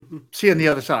See you on the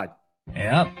other side.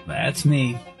 Yep, that's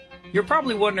me. You're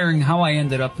probably wondering how I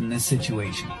ended up in this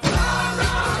situation.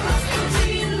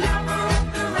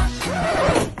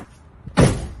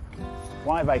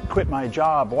 Why have I quit my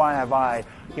job? Why have I,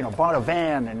 bought a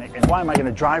van? And why am I going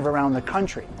to drive around the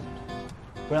country?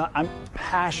 Well, I'm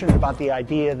passionate about the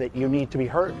idea that you need to be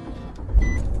heard.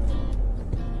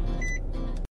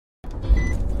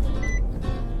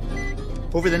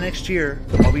 Over the next year,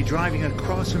 I'll be driving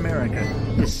across America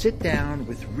to sit down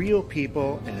with real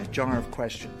people and a jar of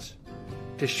questions,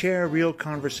 to share real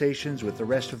conversations with the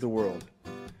rest of the world.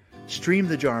 Stream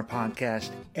the Jar podcast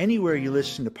anywhere you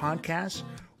listen to podcasts,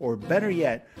 or better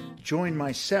yet, join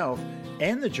myself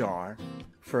and the Jar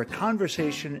for a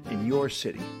conversation in your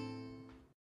city.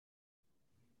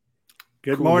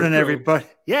 Good morning, everybody.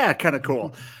 Yeah, kind of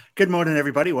cool. Good morning,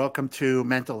 everybody. Welcome to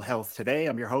Mental Health Today.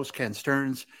 I'm your host, Ken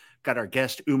Stearns. Got our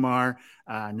guest, Umar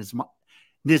Nizamani.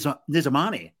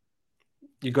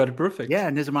 You got it perfect.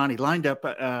 Yeah, Nizamani lined up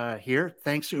here.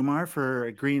 Thanks, Umar, for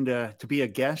agreeing to be a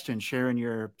guest and sharing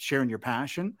your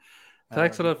passion.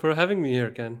 Thanks a lot for having me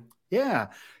here, Ken. Yeah.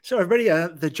 So, everybody,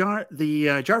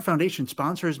 the Jar Foundation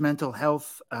sponsors mental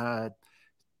health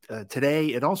today.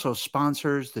 It also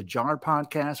sponsors the Jar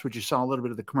podcast, which you saw a little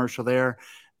bit of the commercial there,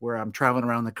 where I'm traveling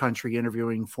around the country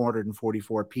interviewing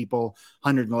 444 people,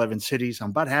 111 cities.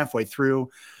 I'm about halfway through.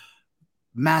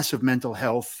 Massive mental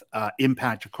health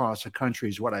impact across the country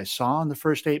is what I saw in the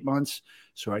first 8 months.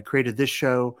 So I created this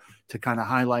show to kind of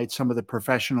highlight some of the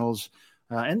professionals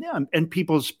and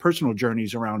people's personal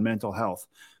journeys around mental health.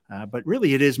 But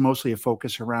really, it is mostly a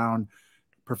focus around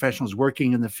professionals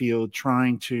working in the field,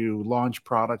 trying to launch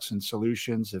products and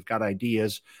solutions. They've got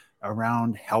ideas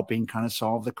around helping kind of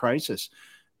solve the crisis.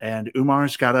 And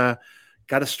Umar's got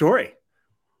a story.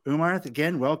 Umar,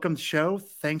 again, welcome to the show.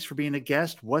 Thanks for being a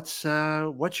guest. What's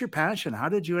your passion? How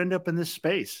did you end up in this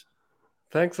space?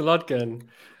 Thanks a lot, Ken.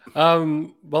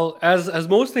 Well, as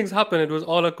most things happen, it was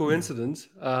all a coincidence.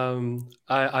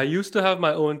 I used to have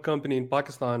my own company in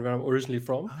Pakistan, where I'm originally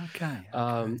from. Okay.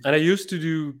 And I used to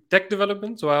do tech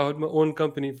development. So I had my own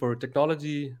company for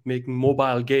technology, making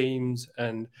mobile games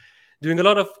and doing a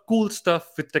lot of cool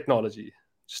stuff with technology.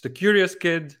 Just a curious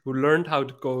kid who learned how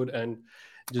to code and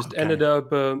just ended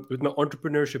up with my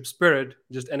entrepreneurship spirit,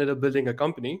 just ended up building a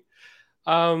company.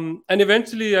 And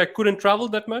eventually I couldn't travel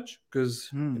that much because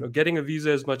getting a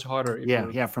visa is much harder.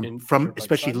 From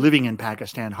especially living in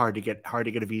Pakistan, hard to get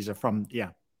a visa from. Yeah,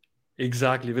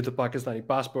 exactly, with a Pakistani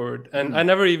passport. And I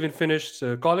never even finished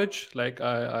college. Like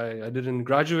I didn't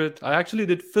graduate. I actually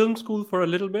did film school for a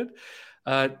little bit,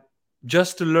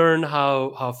 just to learn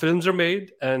how films are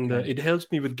made, and it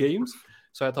helps me with games.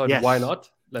 So I thought, why not?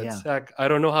 I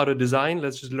don't know how to design.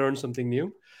 Let's just learn something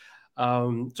new.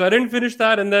 So I didn't finish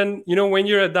that. And then, when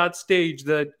you're at that stage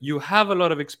that you have a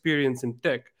lot of experience in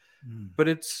tech, but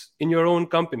it's in your own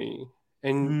company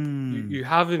and you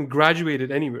haven't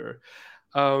graduated anywhere.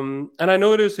 And I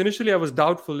noticed initially I was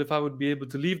doubtful if I would be able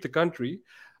to leave the country.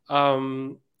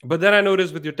 But then I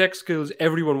noticed with your tech skills,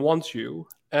 everyone wants you.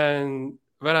 And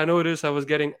when I noticed I was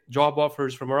getting job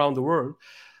offers from around the world,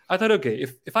 I thought, okay,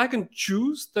 if I can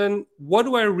choose, then what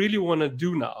do I really want to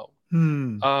do now?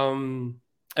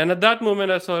 And at that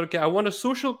moment, I thought, okay, I want a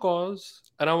social cause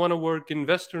and I want to work in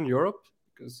Western Europe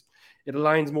because it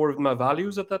aligns more with my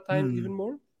values at that time, even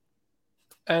more.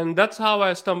 And that's how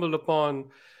I stumbled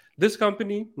upon this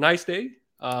company, Nice Day.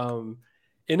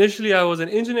 Initially, I was an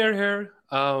engineer here.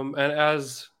 And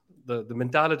as the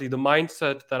mentality, the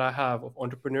mindset that I have of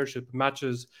entrepreneurship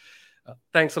matches.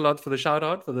 Thanks a lot for the shout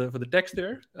out for the text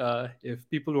there. If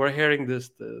people who are hearing this,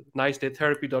 the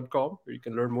nicedaytherapy.com, where you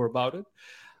can learn more about it.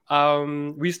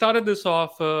 We started this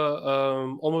off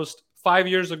almost 5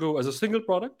 years ago as a single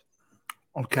product.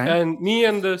 Okay. And me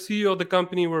and the CEO of the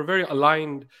company were very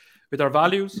aligned with our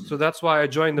values. So that's why I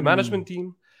joined the management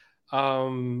team.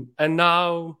 And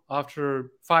now,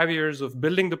 after 5 years of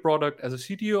building the product as a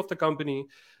CTO of the company,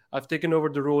 I've taken over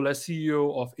the role as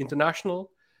CEO of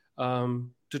International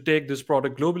to take this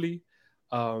product globally.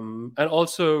 And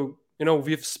also,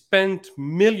 we've spent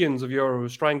millions of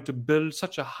euros trying to build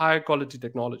such a high quality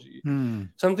technology,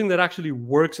 something that actually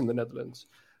works in the Netherlands.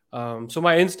 So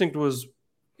my instinct was,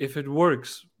 if it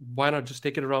works, why not just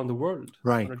take it around the world?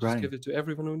 Right, why not just give it to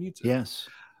everyone who needs it? Yes.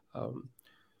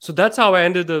 So that's how I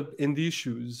ended up in these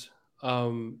shoes.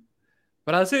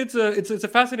 But I'll say it's a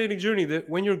fascinating journey. That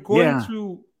when you're going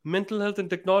through mental health and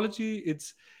technology,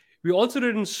 we also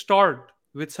didn't start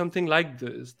with something like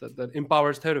this that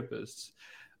empowers therapists.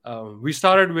 We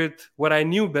started with what I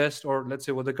knew best, or let's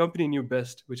say what the company knew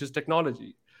best, which is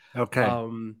technology. Okay.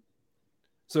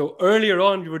 So earlier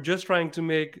on, we were just trying to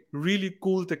make really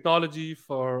cool technology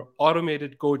for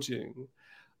automated coaching.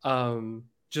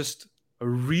 Just a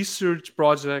research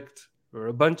project where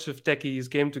a bunch of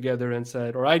techies came together and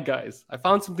said, "All right, guys, I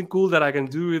found something cool that I can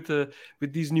do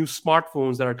with these new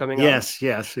smartphones that are coming out. Yes,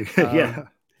 yes, Um, yeah.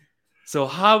 so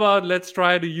how about let's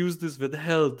try to use this with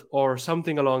health or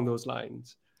something along those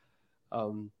lines."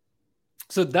 Um,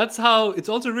 so that's how it's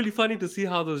also really funny to see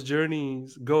how those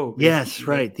journeys go. Yes,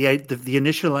 Basically, like right. The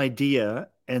initial idea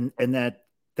and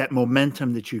that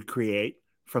momentum that you create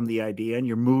from the idea, and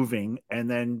you're moving, and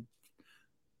then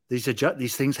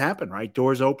these things happen, right?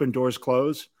 Doors open, doors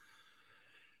close.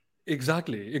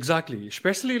 exactly.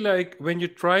 Especially like when you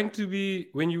are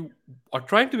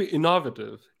trying to be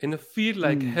innovative in a field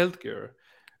like Mm. healthcare,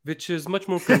 which is much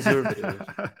more conservative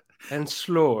and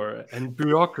slower and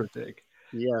bureaucratic.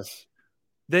 Yes.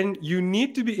 Then you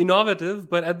need to be innovative,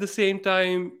 but at the same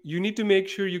time, you need to make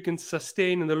sure you can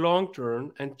sustain in the long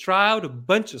term and try out a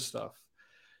bunch of stuff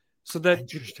so that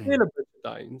you can fail Interesting. a bunch of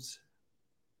times.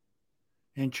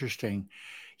 Interesting.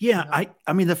 Yeah, Yeah.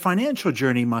 I mean the financial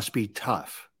journey must be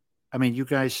tough. I mean, you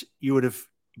would have,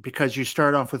 because you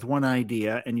start off with one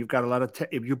idea and you've got a lot of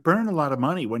you burn a lot of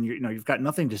money when you've got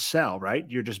nothing to sell, right?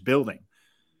 You're just building.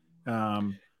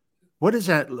 Um, what is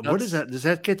that? What is That's that? Does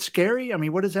that get scary? I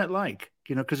mean, what is that like?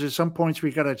 Because there's some points where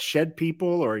you got to shed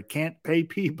people or you can't pay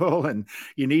people, and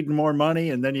you need more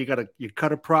money, and then you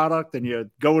cut a product, and you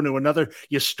go into another.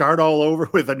 You start all over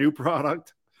with a new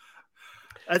product.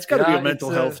 That's got to be a yeah, it's mental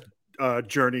health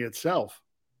journey itself.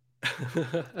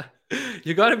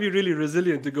 you got to be really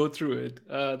resilient to go through it.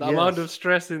 The amount of Yes.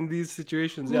 stress in these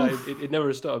situations, yeah, Oof. it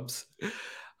never stops.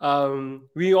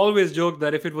 We always joke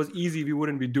that if it was easy, we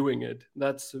wouldn't be doing it.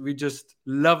 We just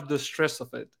love the stress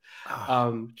of it.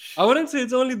 Oh, I wouldn't say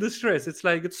it's only the stress. It's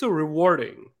like it's so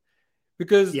rewarding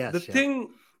because the yes. Yeah. thing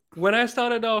when I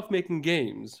started off making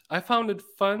games, I found it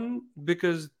fun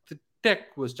because the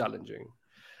tech was challenging.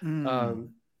 Mm,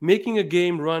 Making a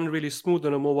game run really smooth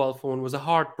on a mobile phone was a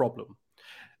hard problem.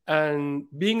 And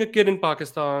being a kid in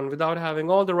Pakistan without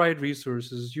having all the right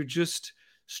resources, you're just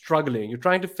struggling. You're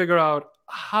trying to figure out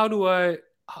how do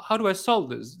I solve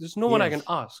this? There's no one I can yes.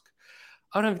 ask.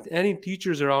 I don't have any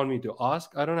teachers around me to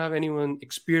ask. I don't have anyone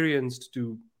experienced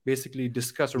to basically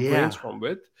discuss or Yeah. brainstorm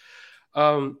with.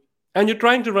 Um, and you're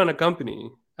trying to run a company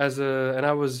and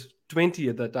I was 20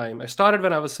 at that time. I started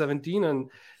when I was 17, and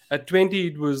at 20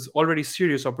 it was already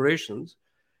serious operations.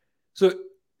 So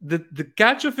the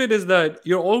catch of it is that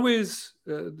you're always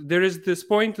there is this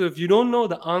point of you don't know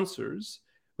the answers,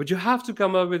 but you have to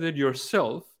come up with it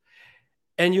yourself,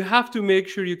 and you have to make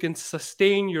sure you can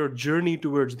sustain your journey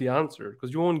towards the answer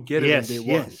because you won't get it on day Yes.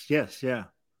 one. Yes. Yes. Yeah.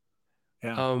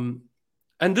 Yeah. Um,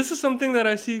 and this is something that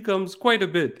I see comes quite a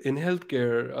bit in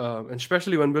healthcare, and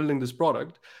especially when building this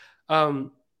product.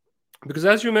 Um, because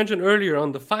as you mentioned earlier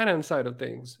on the finance side of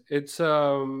things,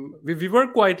 we were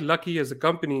quite lucky as a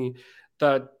company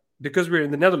that because we're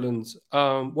in the Netherlands,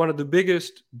 one of the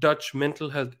biggest Dutch mental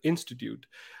health institute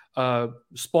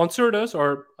sponsored us,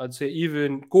 or I'd say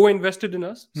even co-invested in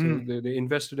us. So Mm, they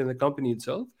invested in the company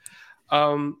itself.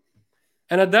 Um,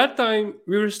 and at that time,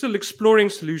 we were still exploring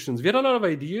solutions. We had a lot of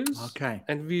ideas, okay.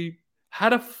 and we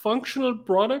had a functional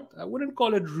product. I wouldn't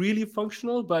call it really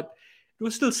functional, but it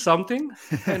was still something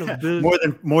kind of built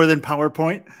More than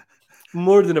PowerPoint.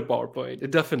 more than a PowerPoint,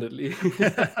 definitely.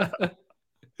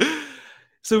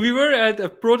 So we were at a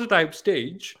prototype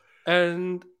stage,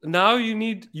 and now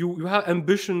you have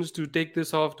ambitions to take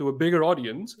this off to a bigger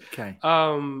audience. Okay.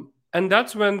 And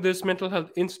that's when this mental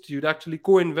health institute actually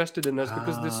co-invested in us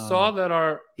because they saw Oh, that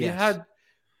our yes.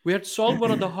 we had solved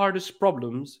one of the hardest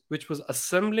problems, which was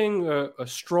assembling a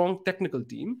strong technical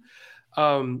team,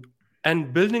 um,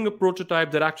 and building a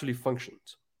prototype that actually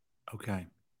functions. Okay.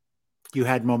 You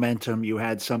had momentum. You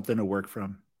had something to work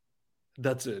from.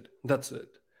 That's it.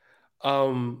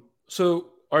 So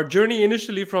our journey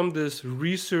initially from this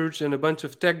research and a bunch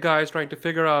of tech guys trying to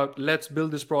figure out let's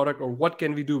build this product or what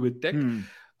can we do with tech,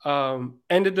 Hmm.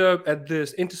 ended up at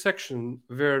this intersection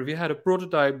where we had a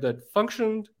prototype that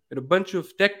functioned with a bunch of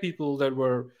tech people that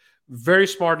were very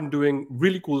smart and doing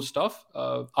really cool stuff.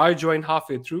 I joined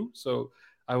halfway through, so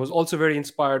I was also very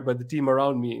inspired by the team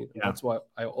around me. Yeah. That's why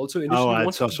I also Oh, initially it's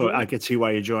wanted to also, I join. could see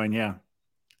why you joined. Yeah.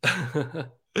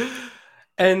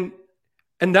 and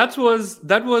and that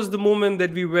was the moment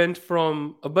that we went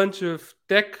from a bunch of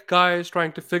tech guys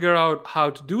trying to figure out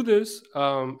how to do this,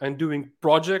 and doing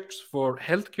projects for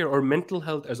healthcare or mental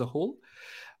health as a whole.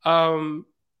 um,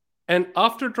 and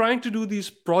after trying to do these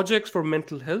projects for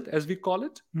mental health, as we call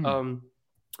it, Hmm.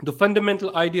 the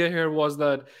fundamental idea here was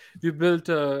that we built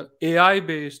a AI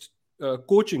based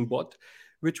coaching bot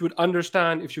which would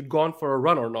understand if you'd gone for a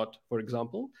run or not, for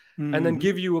example, and then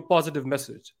give you a positive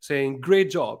message saying, great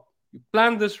job, you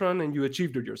planned this run and you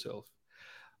achieved it yourself.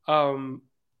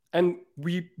 And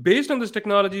based on this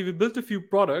technology, we built a few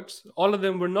products. All of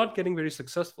them were not getting very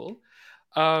successful.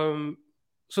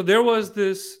 So there was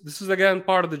this is again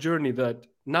part of the journey, that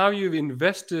now you've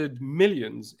invested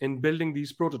millions in building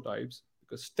these prototypes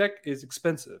because tech is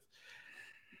expensive.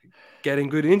 Getting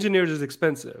good engineers is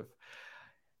expensive.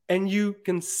 And you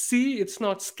can see it's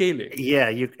not scaling. Yeah,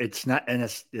 it's not, and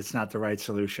it's not the right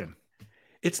solution.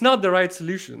 It's not the right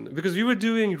solution, because we were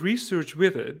doing research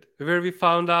with it where we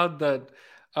found out that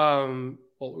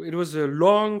it was a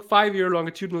long 5-year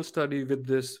longitudinal study with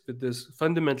this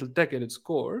fundamental tech at its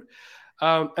core.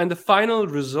 And the final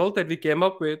result that we came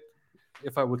up with,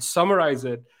 if I would summarize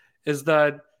it, is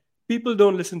that people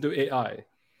don't listen to AI.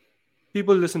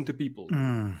 People listen to people.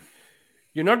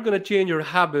 You're not going to change your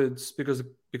habits because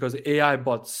AI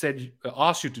bots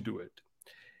asked you to do it.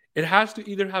 It has to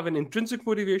either have an intrinsic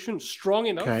motivation strong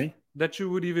enough that you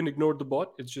would even ignore the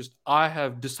bot. It's just, I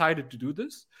have decided to do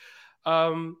this.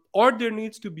 Or there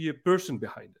needs to be a person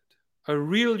behind it, a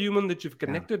real human that you've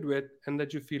connected with and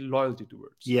that you feel loyalty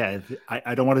towards. Yeah,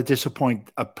 I don't want to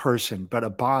disappoint a person, but a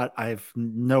bot, I have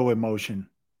no emotion.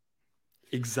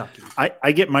 Exactly.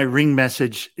 I get my Ring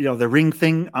message, the Ring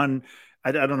thing on,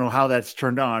 I don't know how that's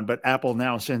turned on, but Apple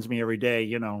now sends me every day,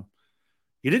 you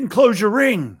didn't close your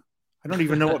Ring. I don't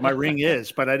even know what my Ring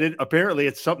is, but I didn't. Apparently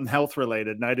it's something health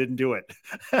related and I didn't do it.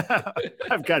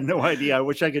 I've got no idea. I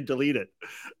wish I could delete it.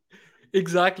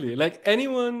 Exactly. Like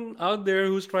anyone out there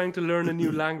who's trying to learn a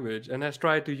new language and has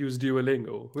tried to use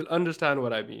Duolingo will understand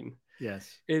what I mean.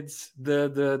 Yes. It's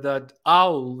that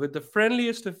owl with the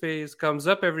friendliest of face comes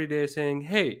up every day saying,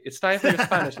 hey, it's time for your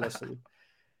Spanish lesson.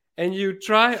 And you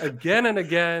try again and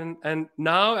again. And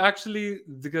now actually,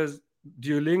 because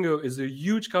Duolingo is a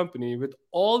huge company with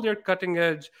all their cutting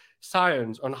edge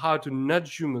science on how to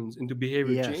nudge humans into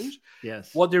behavior change.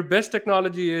 Yes. What their best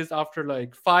technology is, after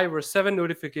like 5 or 7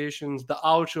 notifications, the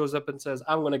owl shows up and says,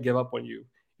 I'm going to give up on you.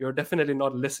 You're definitely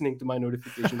not listening to my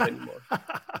notifications anymore.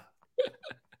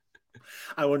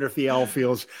 I wonder if the owl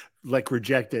feels like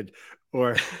rejected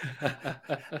or.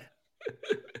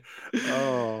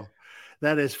 Oh,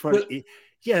 that is funny.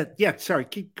 Well, yeah. Sorry.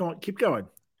 Keep going.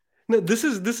 No, this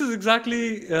is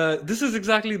exactly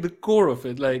the core of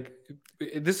it. Like,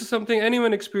 this is something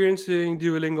anyone experiencing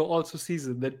Duolingo also sees,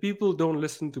 it, that people don't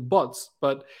listen to bots.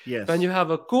 But when you have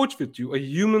a coach with you, a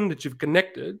human that you've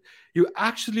connected, you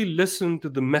actually listen to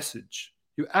the message.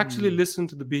 You actually listen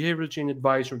to the behavioral change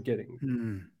advice you're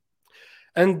getting.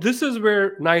 And this is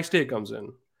where NiceDay comes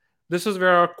in. This is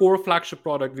where our core flagship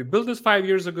product, we built this 5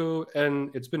 years ago, and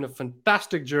it's been a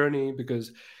fantastic journey,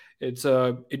 because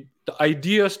the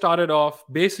idea started off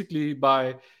basically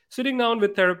by sitting down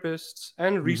with therapists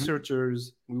and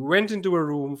researchers. We went into a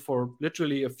room for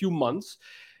literally a few months,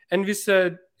 and we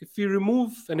said, if we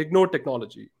remove and ignore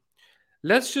technology,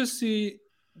 let's just see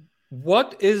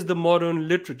what is the modern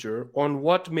literature on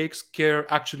what makes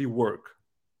care actually work.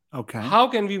 Okay. How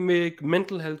can we make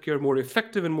mental health care more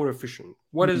effective and more efficient?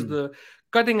 What is the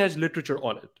cutting edge literature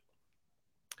on it?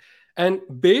 And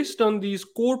based on these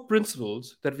core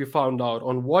principles that we found out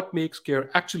on what makes care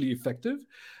actually effective,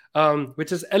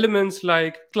 which is elements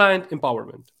like client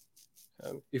empowerment.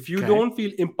 If you don't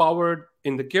feel empowered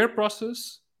in the care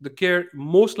process, the care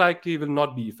most likely will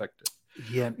not be effective.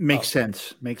 Yeah, makes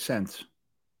sense. Makes sense.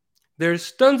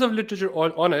 There's tons of literature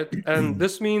on it, and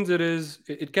this means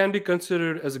it can be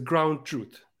considered as a ground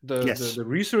truth. The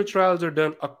research trials are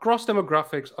done across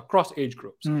demographics, across age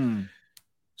groups.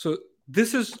 So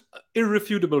this is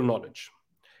irrefutable knowledge.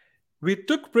 We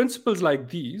took principles like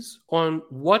these on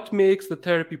what makes the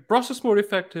therapy process more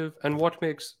effective and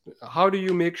how do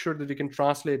you make sure that we can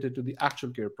translate it to the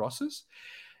actual care process.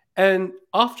 And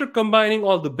after combining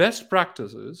all the best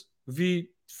practices, we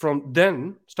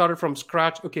started from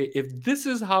scratch. Okay, if this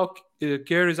is how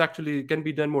care is actually can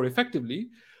be done more effectively,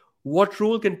 what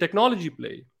role can technology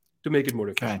play to make it more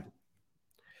efficient?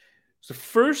 So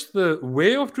first the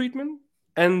way of treatment,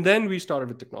 and then we started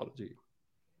with technology.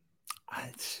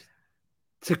 It's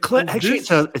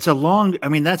a long, I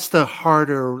mean, that's the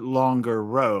harder, longer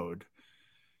road.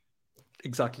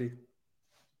 Exactly.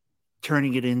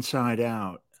 Turning it inside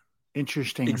out.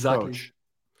 Interesting approach.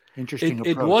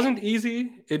 It wasn't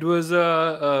easy. It was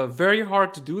very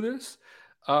hard to do this.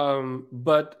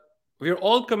 But we're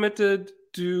all committed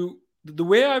to the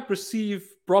way I perceive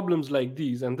problems like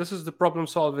these. And this is the problem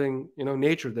solving,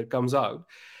 nature that comes out,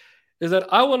 is that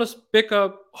I want to pick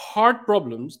up hard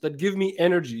problems that give me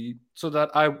energy so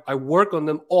that I work on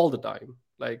them all the time.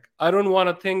 Like, I don't want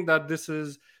to think that this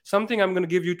is something I'm going to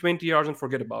give you 20 hours and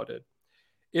forget about it.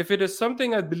 If it is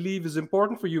something I believe is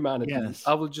important for humanity, Yes.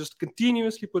 I will just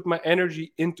continuously put my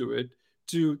energy into it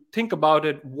to think about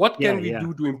it. What Yeah, can we yeah.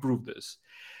 do to improve this?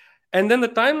 And then the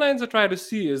timelines I try to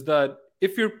see is that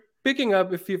if you're picking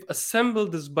up, if you've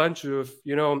assembled this bunch of,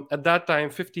 at that time,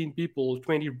 15 people,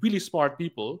 20 really smart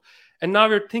people, and now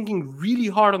we're thinking really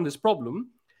hard on this problem,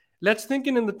 let's think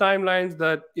in the timelines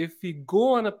that if we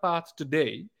go on a path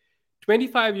today,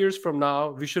 25 years from now,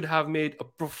 we should have made a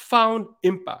profound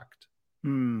impact. I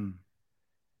And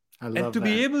love to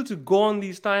be that. able to go on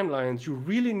these timelines, you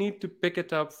really need to pick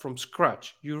it up from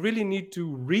scratch. You really need to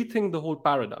rethink the whole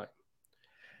paradigm.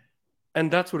 And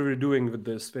that's what we're doing with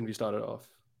this when we started off.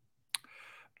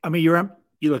 I mean,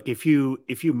 you look, if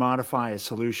you modify a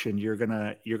solution, you're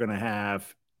gonna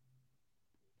have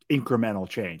incremental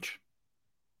change,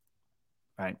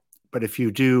 right? But if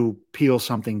you do peel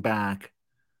something back,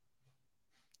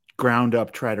 ground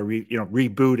up, try to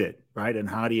reboot it, right? And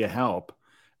how do you help?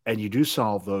 And you do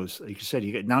solve those, like you said,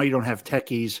 now you don't have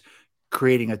techies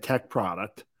creating a tech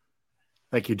product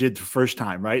like you did the first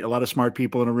time, right? A lot of smart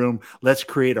people in a room. Let's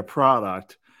create a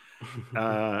product,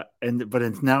 but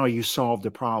now you solved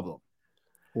a problem,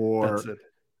 That's or it.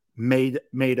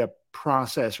 made a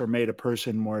process, or made a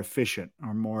person more efficient,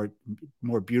 or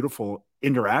more beautiful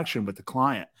interaction with the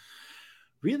client.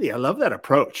 Really, I love that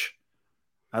approach.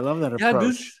 I love that Yeah,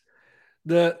 approach.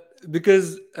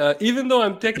 because even though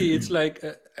I'm techie, it's like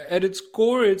at its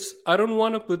core, it's I don't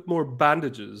want to put more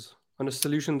bandages on a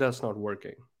solution that's not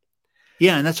working.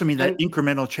 Yeah, and that's, I mean, that And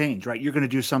incremental change, right? You're going to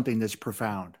do something that's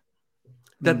profound.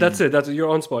 that's it. That's you're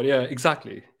on spot. Yeah,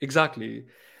 exactly.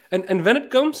 And when it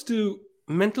comes to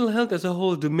mental health as a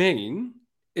whole domain,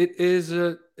 it's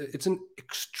an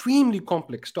extremely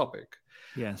complex topic.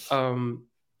 Yes.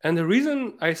 And the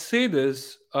reason I say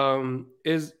this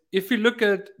is if you look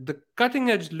at the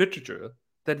cutting edge literature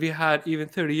that we had even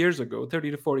 30 years ago,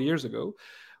 30 to 40 years ago,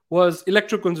 was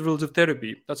electroconvulsive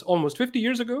therapy. That's almost 50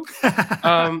 years ago.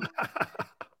 Um,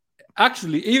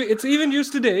 Actually, it's even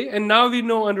used today, and now we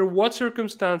know under what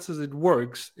circumstances it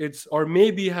works. It's or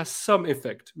maybe has some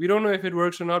effect. We don't know if it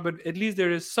works or not, but at least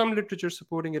there is some literature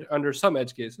supporting it under some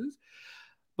edge cases.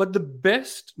 But the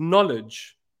best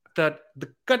knowledge that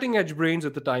the cutting edge brains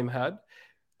at the time had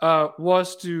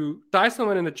was to tie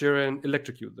someone in a chair and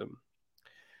electrocute them.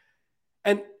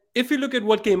 And if you look at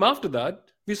what came after that,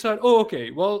 we said, oh, okay,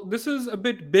 well, this is a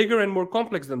bit bigger and more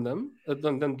complex than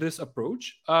than this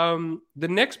approach. The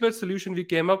next best solution we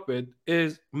came up with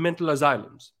is mental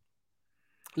asylums.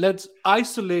 Let's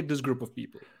isolate this group of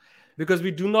people because we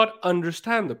do not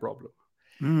understand the problem.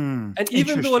 And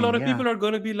even though a lot Interesting. of Yeah. people are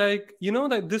going to be like,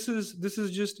 that this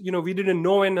is just, we didn't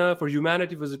know enough, or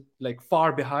humanity was like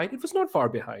far behind. It was not far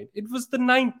behind. It was the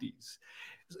 90s.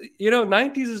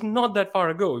 90s is not that far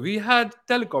ago. We had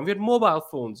telecom, we had mobile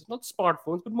phones, not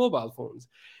smartphones, but mobile phones.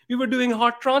 We were doing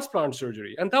heart transplant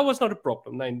surgery, and that was not a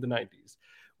problem in the 90s.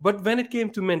 But when it came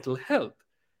to mental health,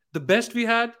 the best we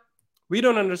had, we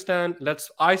don't understand.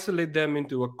 Let's isolate them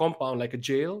into a compound like a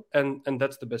jail, and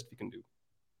that's the best we can do.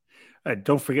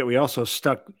 Don't forget, we also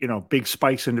stuck, big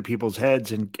spikes into people's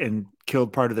heads and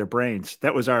killed part of their brains.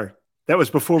 That was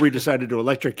before we decided to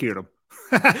electrocute them.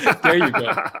 There you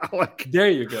go. There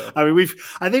you go. I mean,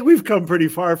 I think we've come pretty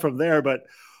far from there, but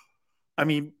I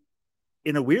mean,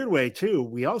 in a weird way too,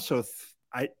 we also,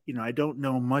 I don't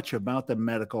know much about the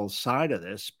medical side of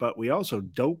this, but we also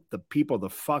dope the people the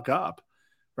fuck up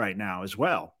right now as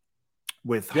well,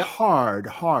 with Yep.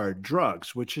 hard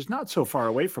drugs, which is not so far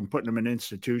away from putting them in an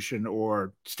institution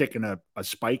or sticking a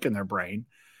spike in their brain.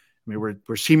 I mean,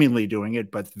 we're seemingly doing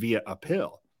it, but via a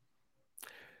pill.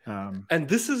 And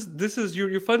this is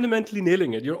you're fundamentally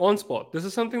nailing it. You're on spot. This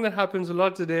is something that happens a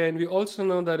lot today, and we also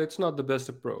know that it's not the best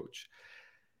approach.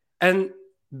 And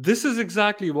this is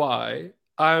exactly why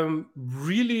I'm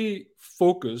really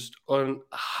focused on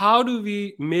how do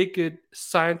we make it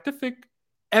scientific,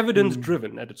 evidence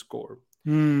driven at its core.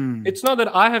 It's not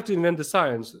that I have to invent the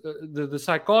science. The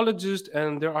psychologist,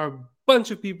 and there are a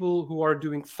bunch of people who are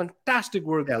doing fantastic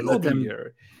work globally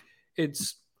here.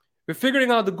 We're figuring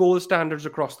out the gold standards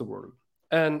across the world,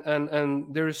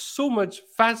 and there is so much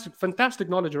fantastic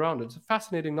knowledge around it. It's a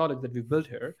fascinating knowledge that we've built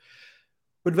here.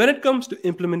 But when it comes to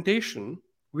implementation,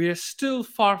 we are still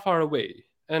far away.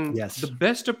 And Yes. the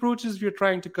best approaches we're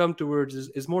trying to come towards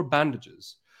is more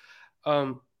bandages.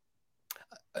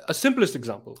 A simplest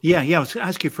example. Yeah. I was going to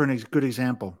ask you for a good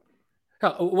example.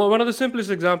 Well, one of the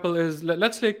simplest example is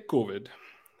let's take COVID.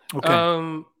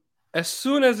 Okay. As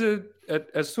soon as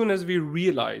we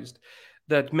realized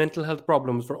that mental health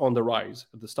problems were on the rise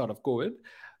at the start of COVID,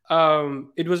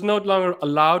 it was no longer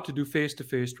allowed to do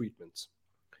face-to-face treatments.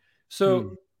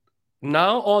 So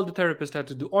now all the therapists had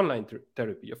to do online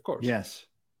therapy, of course. Yes.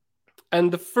 And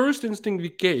the first instinct we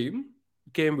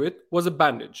came with was a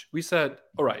bandage. We said,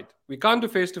 all right, we can't do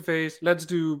face to face. Let's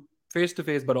do face to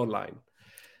face, but online.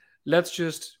 Let's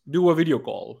just do a video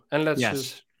call and let's Yes.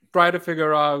 just try to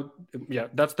figure out. Yeah,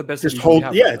 that's the best Just solution we hold.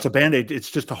 have Yeah, right it's now. a Band-Aid.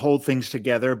 It's just to hold things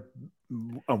together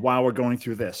while we're going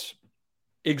through this.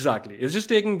 Exactly. It's just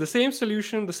taking the same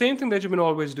solution, the same thing that you've been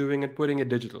always doing, and putting it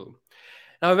digital.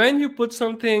 Now, when you put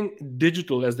something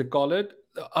digital, as they call it,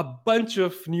 a bunch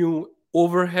of new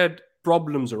overhead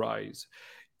problems arise.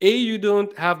 A, you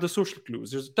don't have the social clues.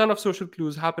 There's a ton of social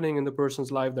clues happening in the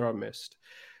person's life that are missed.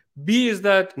 B is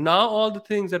that now all the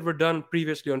things that were done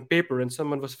previously on paper and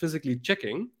someone was physically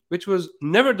checking, which was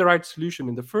never the right solution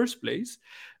in the first place,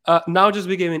 now just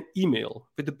became an email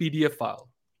with a PDF file.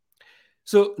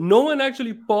 So no one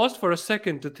actually paused for a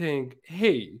second to think,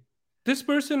 hey, this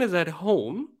person is at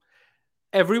home.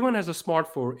 Everyone has a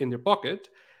smartphone in their pocket.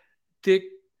 They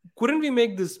couldn't we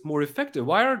make this more effective?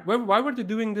 Why were they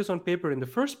doing this on paper in the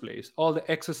first place? All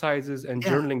the exercises and Yeah.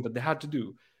 journaling that they had to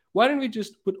do. Why didn't we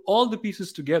just put all the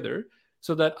pieces together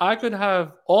so that I could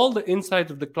have all the insights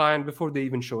of the client before they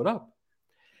even showed up?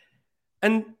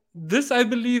 And this, I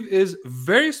believe, is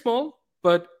very small,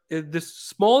 but this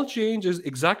small change is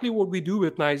exactly what we do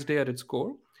with Nice Day at its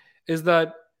core, is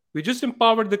that we just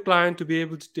empowered the client to be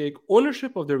able to take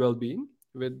ownership of their well-being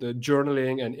with the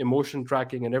journaling and emotion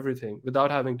tracking and everything without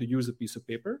having to use a piece of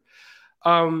paper.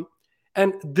 Um,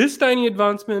 and this tiny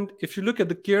advancement, if you look at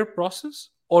the care process,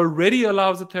 already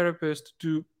allows the therapist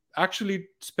to actually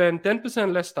spend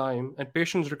 10% less time and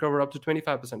patients recover up to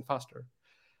 25% faster.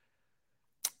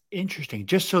 Interesting.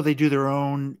 Just so they do their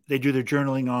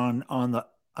journaling on the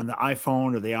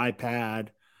iPhone or the iPad.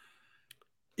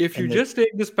 If you And just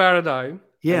take this paradigm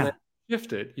and then yeah.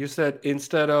 shift it, you said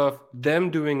instead of them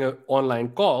doing an online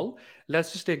call,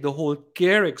 let's just take the whole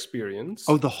care experience.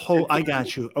 Oh, the whole. I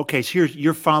got you. Okay, so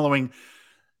you're following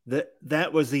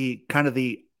that was the kind of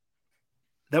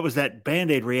that was that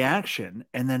Band-Aid reaction,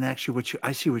 and then actually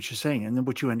I see what you're saying, and then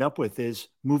what you end up with is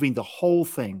moving the whole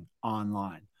thing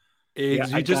online. Yeah,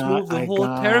 We just moved the I whole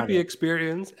got therapy it.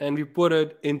 experience and we put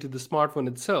it into the smartphone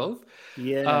itself.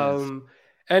 Yes. Um,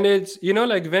 and it's,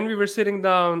 like when we were sitting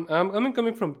down,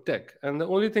 coming from tech, and the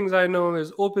only things I know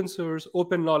is open source,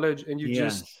 open knowledge, and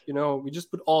Yes. we just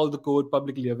put all the code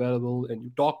publicly available and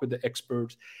you talk with the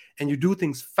experts and you do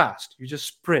things fast. You just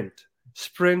sprint.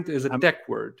 Sprint is a I'm, tech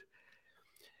word.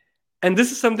 And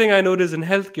this is something I notice in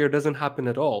healthcare doesn't happen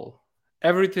at all.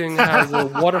 Everything has a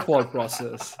waterfall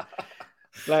process.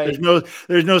 Like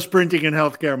there's no sprinting in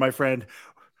healthcare, my friend.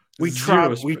 We zero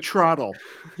we sprint. trottle.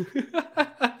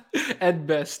 At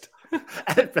best.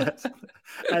 At best.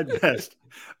 At best.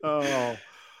 Oh.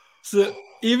 So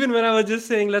even when I was just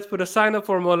saying, let's put a sign up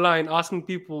form online asking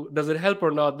people, does it help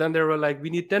or not? Then they were like, we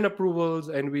need 10 approvals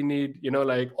and we need,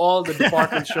 like all the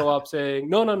departments show up saying,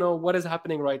 no, what is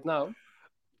happening right now?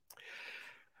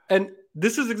 And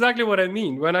this is exactly what I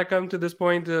mean when I come to this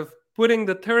point of putting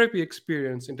the therapy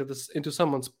experience into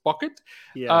someone's pocket.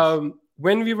 Yes.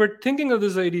 When we were thinking of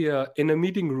this idea in a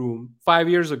meeting room 5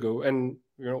 years ago, and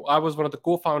I was one of the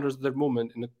co-founders at that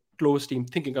moment in a close team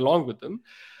thinking along with them,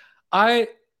 I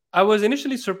was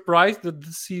initially surprised that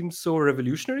this seems so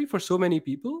revolutionary for so many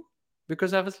people,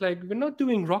 because I was like, we're not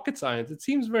doing rocket science. It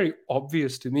seems very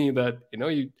obvious to me that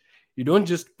you don't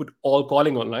just put all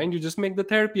calling online, you just make the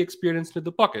therapy experience into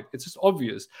the pocket. It's just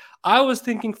obvious. I was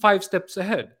thinking 5 steps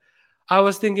ahead. I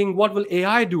was thinking, what will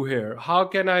AI do here? How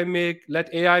can I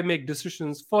let AI make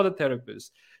decisions for the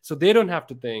therapist so they don't have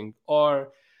to think? Or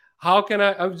how can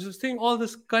I was just thinking all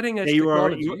this cutting edge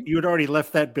technology. You had already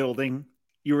left that building.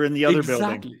 You were in the other building.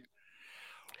 Exactly.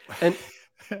 And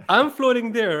I'm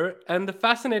floating there. And the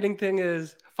fascinating thing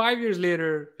is 5 years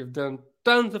later, we've done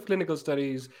tons of clinical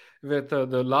studies with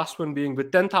the last one being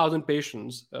with 10,000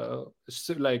 patients,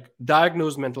 like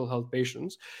diagnosed mental health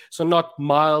patients. So not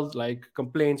mild like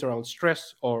complaints around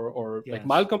stress or Yes. like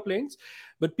mild complaints,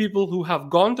 but people who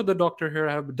have gone to the doctor here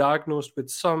have been diagnosed with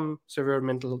some severe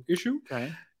mental health issue.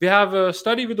 Okay. We have a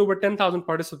study with over 10,000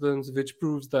 participants, which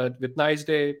proves that with Nice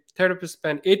Day, therapists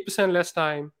spend 8% less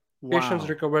time, patients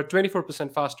recover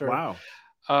 24% faster. Wow.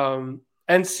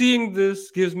 And seeing this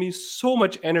gives me so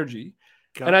much energy.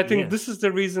 And I think this is the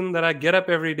reason that I get up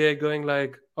every day going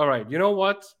like, all right, you know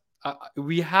what?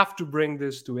 We have to bring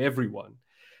this to everyone.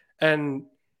 And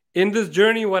in this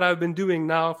journey, what I've been doing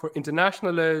now for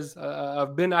international is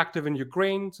I've been active in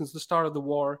Ukraine since the start of the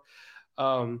war.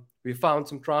 We found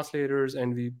some translators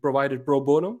and we provided pro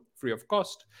bono, free of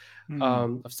cost.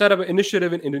 I've set up an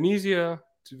initiative in Indonesia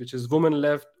which is women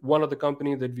left, one of the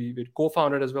company that we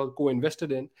co-founded as well,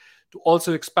 co-invested in, to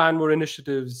also expand more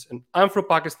initiatives. And I'm from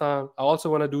Pakistan. I also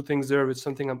want to do things there, which is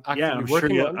something I'm actively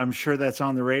working on. I'm sure that's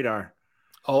on the radar.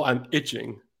 Oh, I'm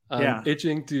itching. Yeah.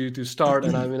 Itching to start,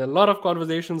 and I'm in a lot of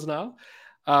conversations now.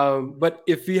 But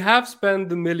if we have spent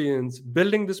the millions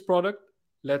building this product,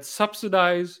 let's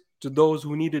subsidize to those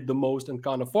who need it the most and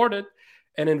can't afford it.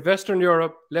 And in Western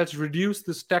Europe, let's reduce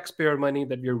this taxpayer money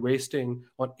that we're wasting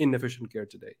on inefficient care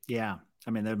today. Yeah.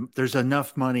 I mean, there's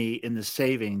enough money in the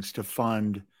savings to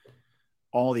fund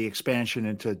all the expansion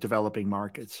into developing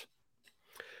markets.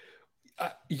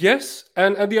 Yes.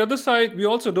 And at the other side, we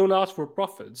also don't ask for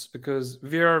profits because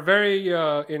we are very,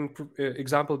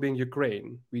 example being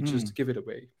Ukraine, we just give it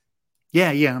away.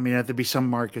 Yeah. I mean, there'd be some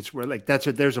markets where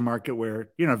there's a market where,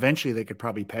 eventually they could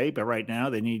probably pay, but right now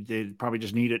they probably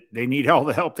just need it. They need all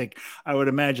the help. I would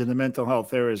imagine the mental health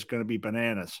there is going to be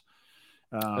bananas.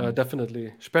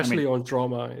 Definitely, especially on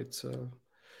trauma. It's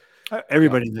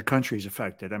everybody in the country is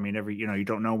affected. I mean, you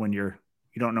don't know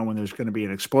when there's going to be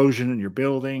an explosion in your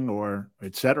building or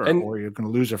et cetera, or you're going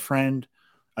to lose a friend,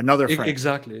 another friend.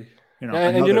 Exactly.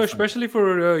 Especially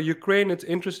for Ukraine, it's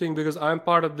interesting because I'm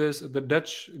part of this. The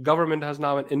Dutch government has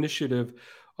now an initiative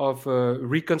of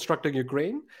reconstructing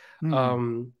Ukraine.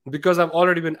 Because I've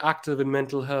already been active in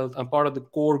mental health. I'm part of the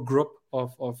core group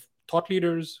of thought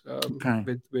leaders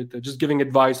with just giving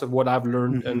advice of what I've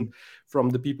learned and from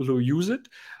the people who use it.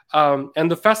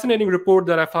 And the fascinating report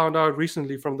that I found out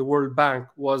recently from the World Bank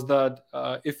was that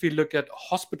if we look at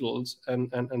hospitals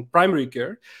and primary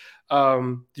care,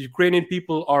 the Ukrainian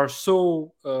people are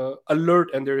so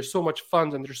alert, and there is so much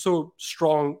funds, and they're so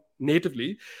strong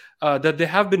natively that they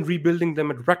have been rebuilding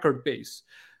them at record pace.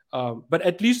 But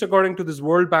at least according to this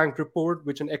World Bank report,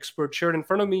 which an expert shared in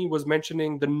front of me, was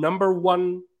mentioning the number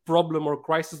one problem or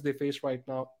crisis they face right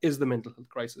now is the mental health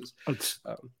crisis. It's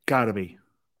gotta be.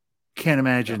 Can't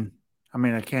imagine. Yeah. I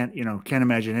mean, I can't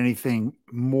imagine anything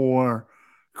more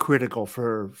critical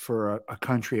for a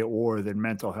country at war than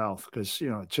mental health, because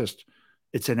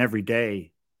it's an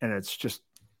everyday, and it's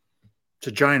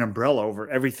a giant umbrella over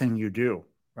everything you do,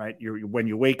 right? When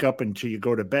you wake up until you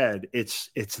go to bed, it's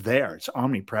there, it's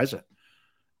omnipresent,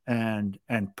 and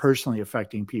personally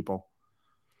affecting people,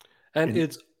 and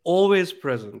it's always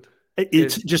present.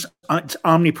 It's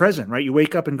omnipresent, right? You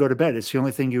wake up and go to bed. It's the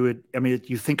only thing you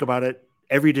think about it.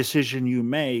 Every decision you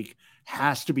make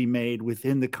has to be made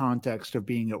within the context of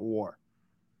being at war.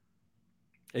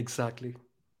 Exactly.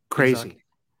 Crazy.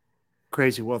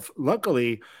 Well,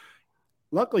 luckily,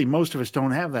 most of us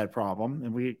don't have that problem,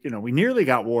 and we nearly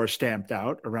got war stamped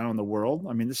out around the world.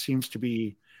 I mean, this seems to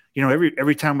be,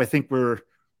 every time I think we're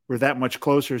that much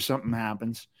closer, something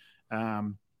happens.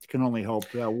 You can only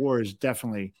hope. War is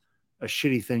definitely a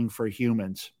shitty thing for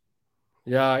humans.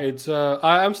 Yeah, it's.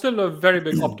 I'm still a very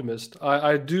big optimist.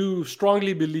 I do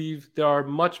strongly believe there are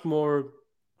much more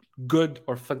good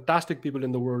or fantastic people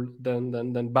in the world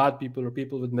than bad people or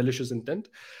people with malicious intent.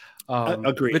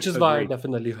 Agreed. Which is why I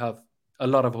definitely have a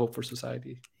lot of hope for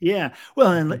society. Yeah.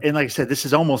 Well, and like I said, this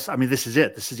is almost. I mean, this is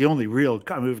it. This is the only real.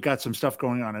 We've got some stuff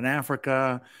going on in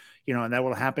Africa, and that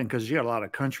will happen because you got a lot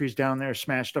of countries down there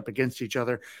smashed up against each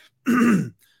other.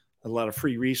 A lot of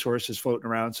free resources floating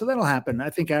around. So that'll happen. I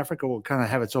think Africa will kind of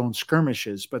have its own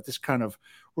skirmishes, but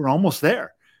we're almost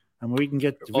there. And we can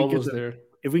get,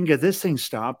 if we can get this thing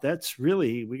stopped, that's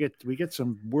really, we get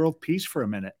some world peace for a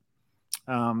minute.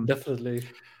 Definitely.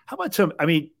 How about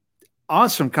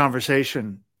awesome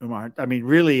conversation, Umar. I mean,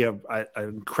 really an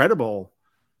incredible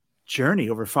journey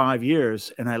over 5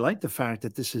 years. And I like the fact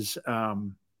that this is,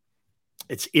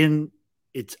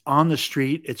 it's on the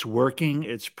street, it's working,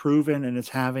 it's proven, and it's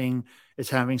having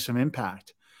some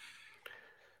impact.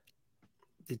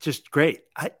 It's just great.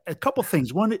 A couple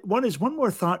things. One is one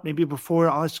more thought, maybe before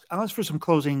I'll ask for some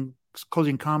closing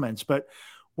comments. But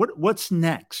what's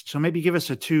next? So maybe give us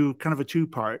a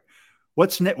two-part.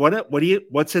 What's in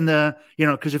the,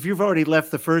 because if you've already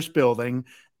left the first building,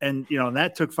 and and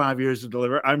that took 5 years to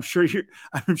deliver, I'm sure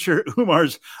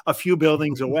Umar's a few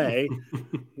buildings away.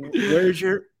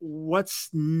 What's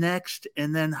next?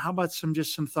 And then how about some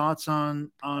thoughts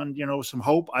on some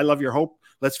hope? I love your hope.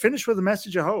 Let's finish with a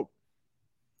message of hope.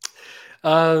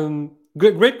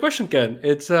 Great question, Ken.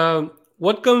 It's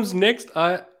what comes next.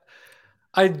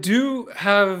 I do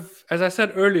have, as I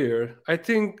said earlier, I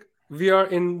think we are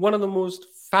in one of the most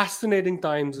fascinating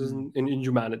times in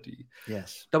humanity.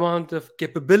 Yes. The amount of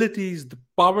capabilities, the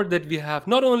power that we have,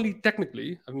 not only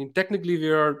technically, technically we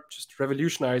are just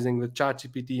revolutionizing with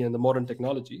ChatGPT and the modern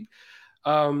technology.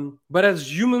 But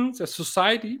as humans, as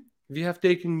society, we have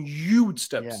taken huge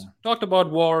steps. Talked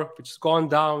about war, which has gone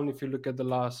down if you look at the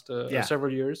last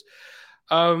several years.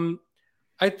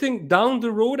 I think down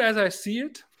the road, as I see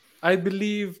it, I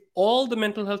believe all the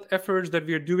mental health efforts that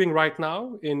we are doing right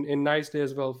now in Nice Day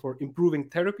as well for improving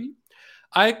therapy,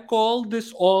 I call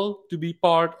this all to be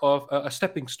part of a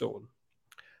stepping stone.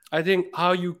 I think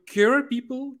how you cure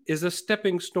people is a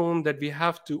stepping stone that we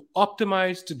have to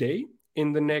optimize today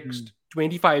in the next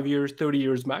 25 years, 30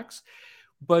 years max.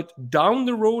 But down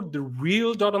the road, the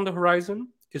real dot on the horizon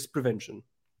is prevention.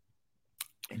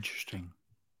 Interesting.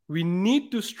 We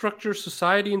need to structure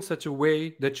society in such a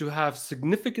way that you have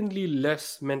significantly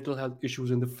less mental health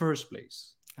issues in the first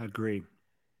place. Agree.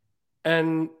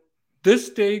 And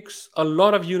this takes a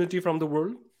lot of unity from the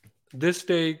world. This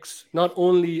takes not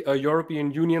only a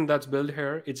European Union that's built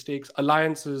here, it takes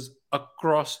alliances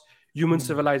across human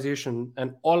civilization.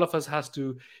 And all of us has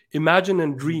to imagine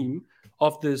and dream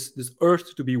of this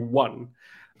earth to be one,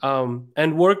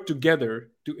 and work together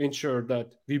to ensure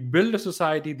that we build a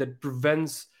society that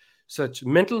prevents such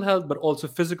mental health, but also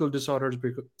physical disorders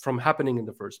from happening in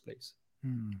the first place.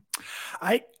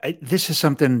 This is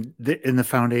something in the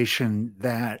foundation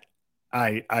that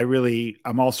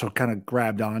I'm also kind of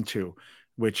grabbed onto,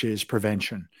 which is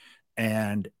prevention.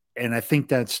 And I think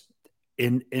that's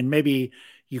in maybe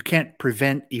you can't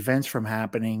prevent events from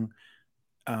happening.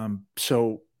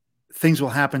 So things will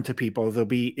happen to people. There'll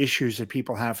be issues that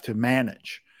people have to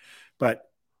manage,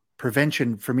 but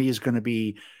prevention for me is going to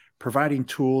be providing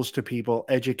tools to people,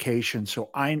 education. So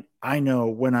I know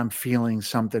when I'm feeling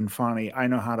something funny, I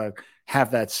know how to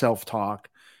have that self-talk,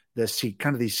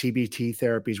 kind of these CBT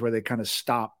therapies where they kind of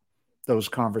stop those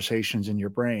conversations in your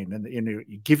brain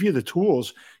and give you the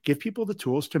tools, give people the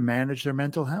tools to manage their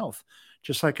mental health,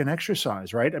 just like an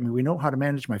exercise, right? I mean, we know how to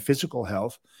manage my physical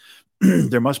health.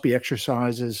 There must be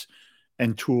exercises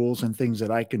and tools and things that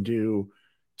I can do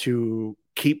to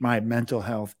keep my mental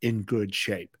health in good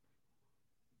shape.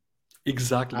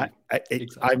 Exactly.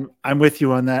 I'm with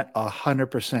you on that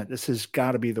 100%. This has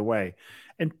got to be the way.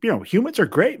 And humans are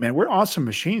great, man. We're awesome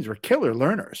machines. We're killer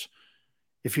learners.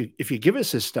 If you give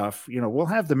us this stuff, we'll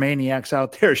have the maniacs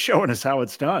out there showing us how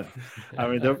it's done. I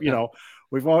mean,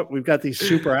 we've got these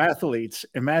super athletes.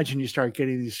 Imagine you start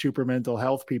getting these super mental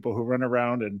health people who run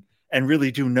around and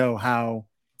really do know how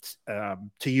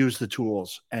to use the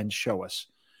tools and show us.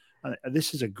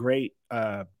 This is a great.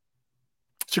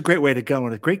 It's a great way to go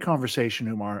and a great conversation,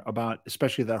 Umar, about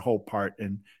especially that whole part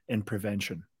in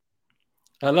prevention.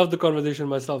 I love the conversation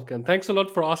myself, Ken. Thanks a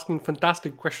lot for asking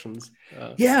fantastic questions.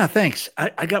 Yeah, thanks.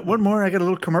 I got one more. I got a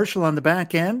little commercial on the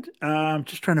back end. I'm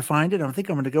just trying to find it. I think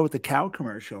I'm going to go with the cow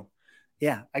commercial.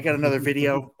 Yeah, I got another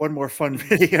video, one more fun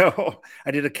video.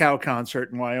 I did a cow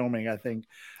concert in Wyoming, I think.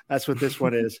 That's what this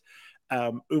one is.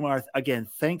 Umar, again,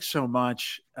 thanks so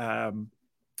much.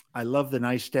 I love the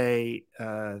Nice Day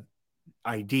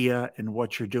idea and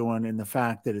what you're doing and the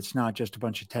fact that it's not just a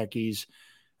bunch of techies.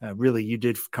 Really, you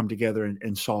did come together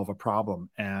and solve a problem.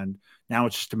 And now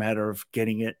it's just a matter of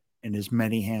getting it in as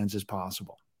many hands as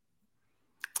possible.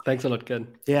 Thanks a lot, Ken.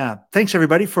 Yeah. Thanks,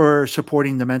 everybody, for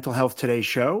supporting the Mental Health Today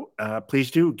show.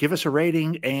 Please do give us a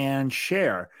rating and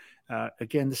share.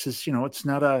 Again, this is, it's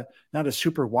not a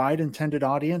super wide intended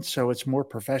audience, so it's more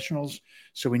professionals.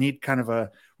 So we need a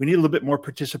little bit more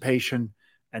participation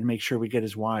and make sure we get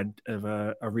as wide of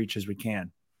a reach as we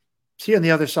can. See you on the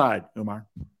other side, Umar.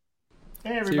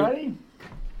 Hey, everybody.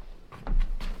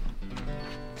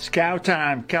 It's cow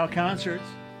time, cow concerts.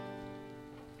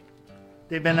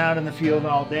 They've been out in the field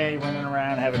all day, running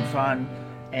around, having fun,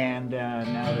 and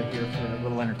now they're here for a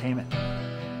little entertainment.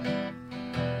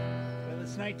 Well,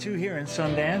 it's night 2 here in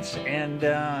Sundance, and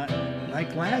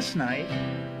like last night,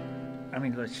 I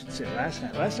should say last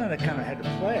night I kind of had to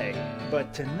play,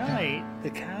 but tonight the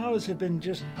cows have been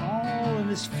just all in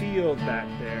this field back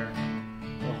there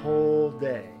the whole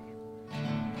day.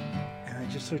 And I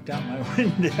just looked out my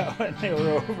window and they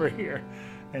were over here,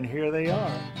 and here they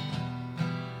are.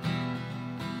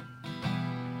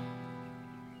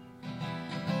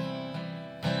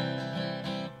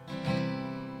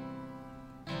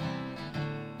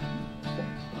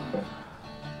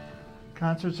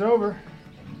 Concert's over.